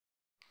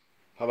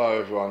Hello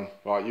everyone.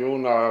 Right, you all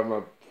know I'm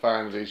a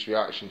fan of these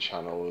reaction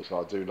channels.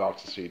 I do love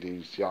to see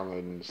these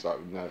young'uns that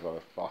have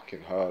never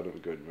fucking heard of a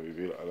good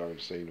movie, let alone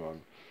seen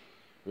one,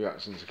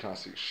 reacting to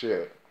classic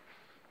shit.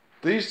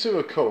 These two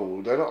are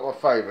cool. They're not my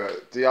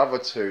favourite. The other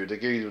two, the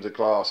geezer with the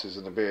glasses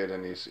and the beard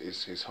and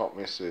his hot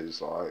missus,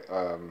 like,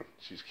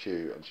 she's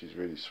cute and she's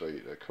really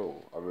sweet. They're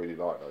cool. I really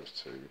like those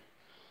two.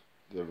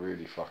 They're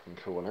really fucking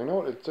cool. And they know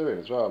what they're doing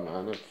as well,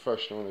 man. They're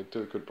professional and they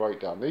do a good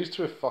breakdown. These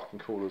two are fucking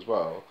cool as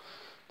well.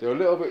 They're a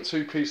little bit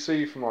too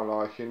PC for my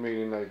liking,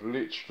 meaning they've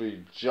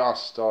literally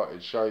just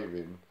started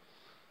shaving.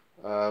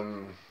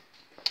 But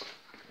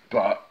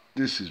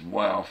this is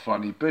wow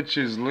funny.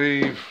 Bitches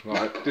leave.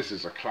 Like, this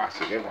is a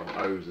classic. Everyone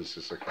knows this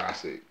is a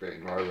classic.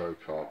 Being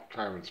Robocop,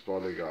 Clarence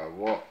Bodyguard.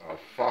 What a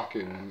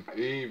fucking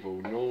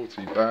evil,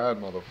 naughty,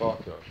 bad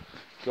motherfucker.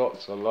 Got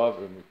to love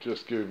him.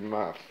 Just give him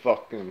that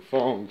fucking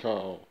phone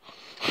call.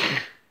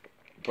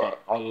 But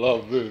I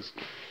love this.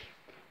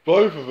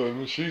 Both of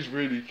them, she's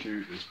really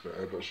cute, this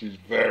bear, but she's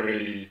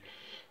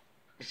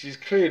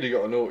clearly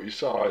got a naughty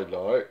side,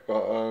 like,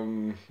 but,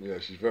 yeah,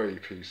 she's very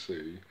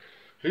PC.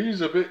 He's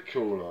a bit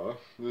cooler,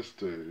 this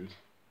dude,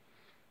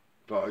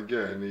 but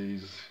again,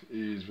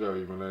 he's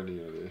very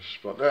millennial-ish,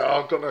 but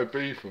I've got no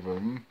beef with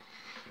him,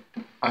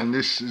 and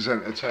this is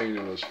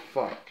entertaining as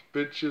fuck.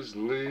 Bitches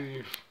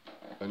leave,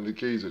 and the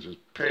geezer just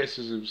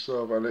pisses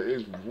himself, and it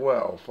is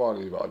well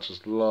funny, but I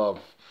just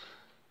love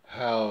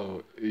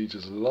how he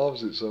just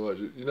loves it so much.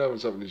 You know when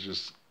something is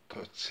just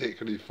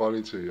particularly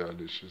funny to you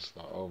and it's just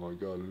like, oh my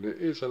god, and it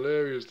is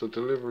hilarious, the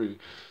delivery.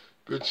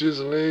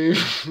 Bitches leave.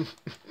 Sometimes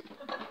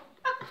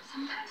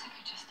I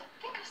could just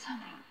think of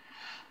something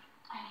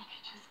and he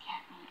could just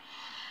get me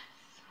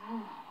so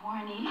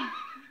horny.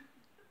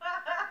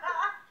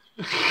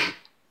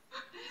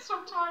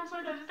 Sometimes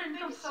I could think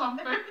of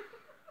something.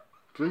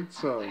 Big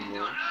time,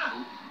 man.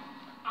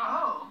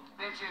 Oh,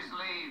 bitches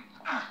leave.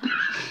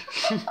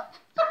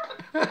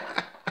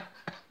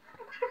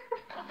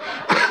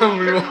 I'm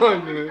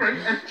rewinding it.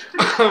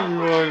 I'm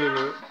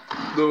rewinding it.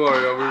 Don't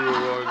worry, I'll be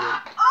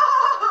rewinding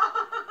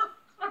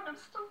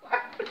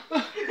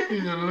it.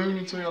 He's a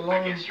lunatic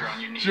alone.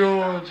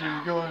 George,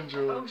 go on,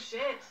 George. Oh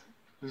shit.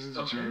 This is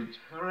George.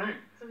 Alright.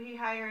 So he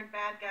hired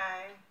bad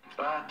guy.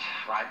 But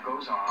life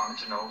goes on.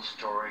 It's an old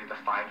story. The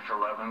fight for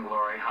love and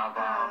glory.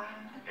 Hubbub.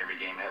 Every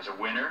game has a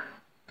winner.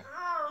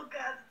 Oh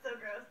god, it's so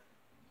gross.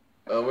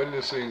 When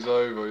the scene's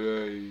over,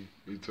 yeah,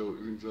 he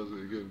does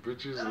it again.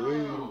 Bitches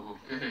leave. Oh,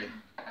 okay.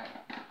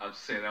 I'll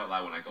say it out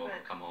loud when I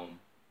come home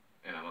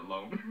and I'm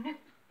alone.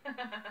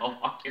 Oh,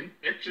 fucking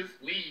bitches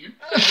leave.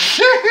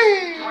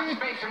 Want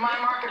space in my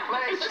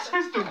marketplace? It's just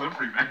his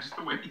delivery, man. Just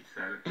the way he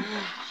said it.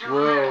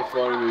 Well,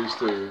 funny these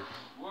two.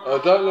 I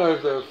don't know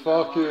if they're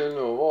fucking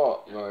or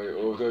what, mate,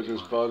 or if they're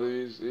just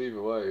buddies.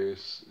 Either way,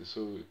 it's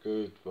all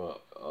good,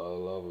 but I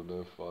love them.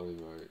 They're funny,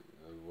 mate.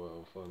 They're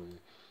well funny.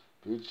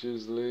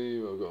 Bitches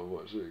leave. I've got to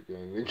watch it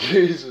again. The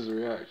geezer's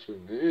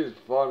reaction. It is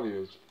funny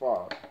as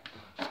fuck.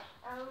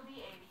 Oh, the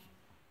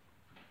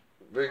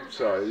 80s. Big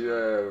time,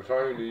 yeah. If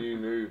only you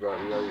knew about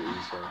the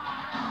 80s. So.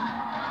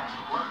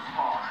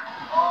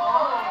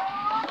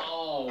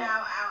 Oh. Ow,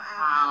 ow,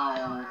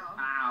 ow.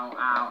 Ow,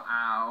 ow,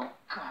 ow.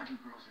 God, you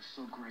girls are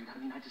so great. I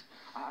mean,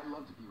 I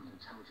love to be with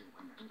intelligent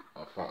women. I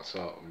fucked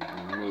up.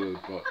 I'm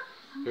mullered, but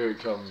here it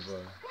comes.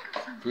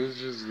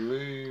 Bitches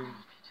leave.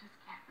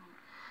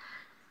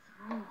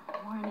 So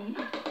horny.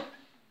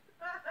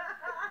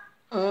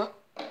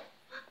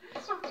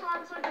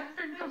 Sometimes I can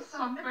think of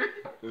something.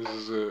 This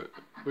is it.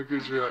 Look at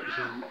his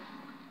reaction.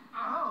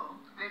 Oh,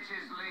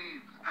 bitches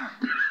leave.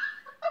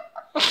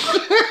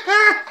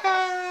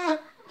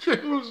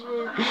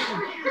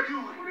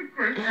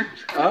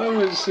 I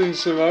haven't seen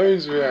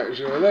Simone's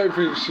reaction. I don't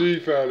think she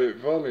found it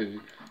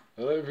funny.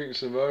 I don't think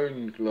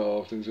Simone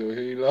laughed until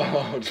he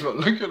laughed. But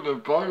look at the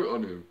boat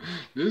on him.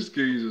 This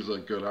geezer's a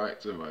good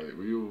actor, mate.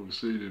 We all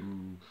seen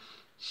him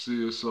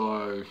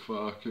CSI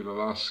fucking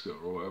Alaska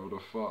or whatever the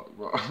fuck.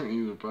 But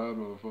he's a bad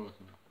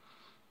motherfucker.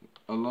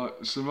 I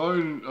like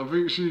Simone. I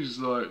think she's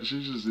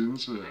just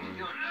into it.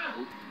 Mate.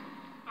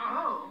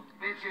 Oh,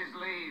 bitches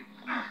leave.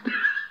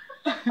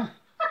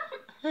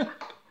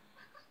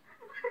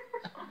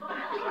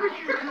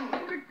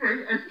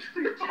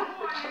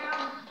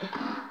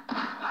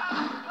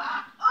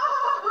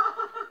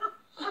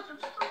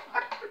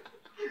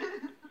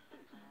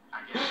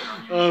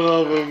 I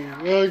love him.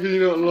 How can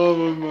you not love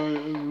him,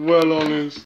 mate? Well honest.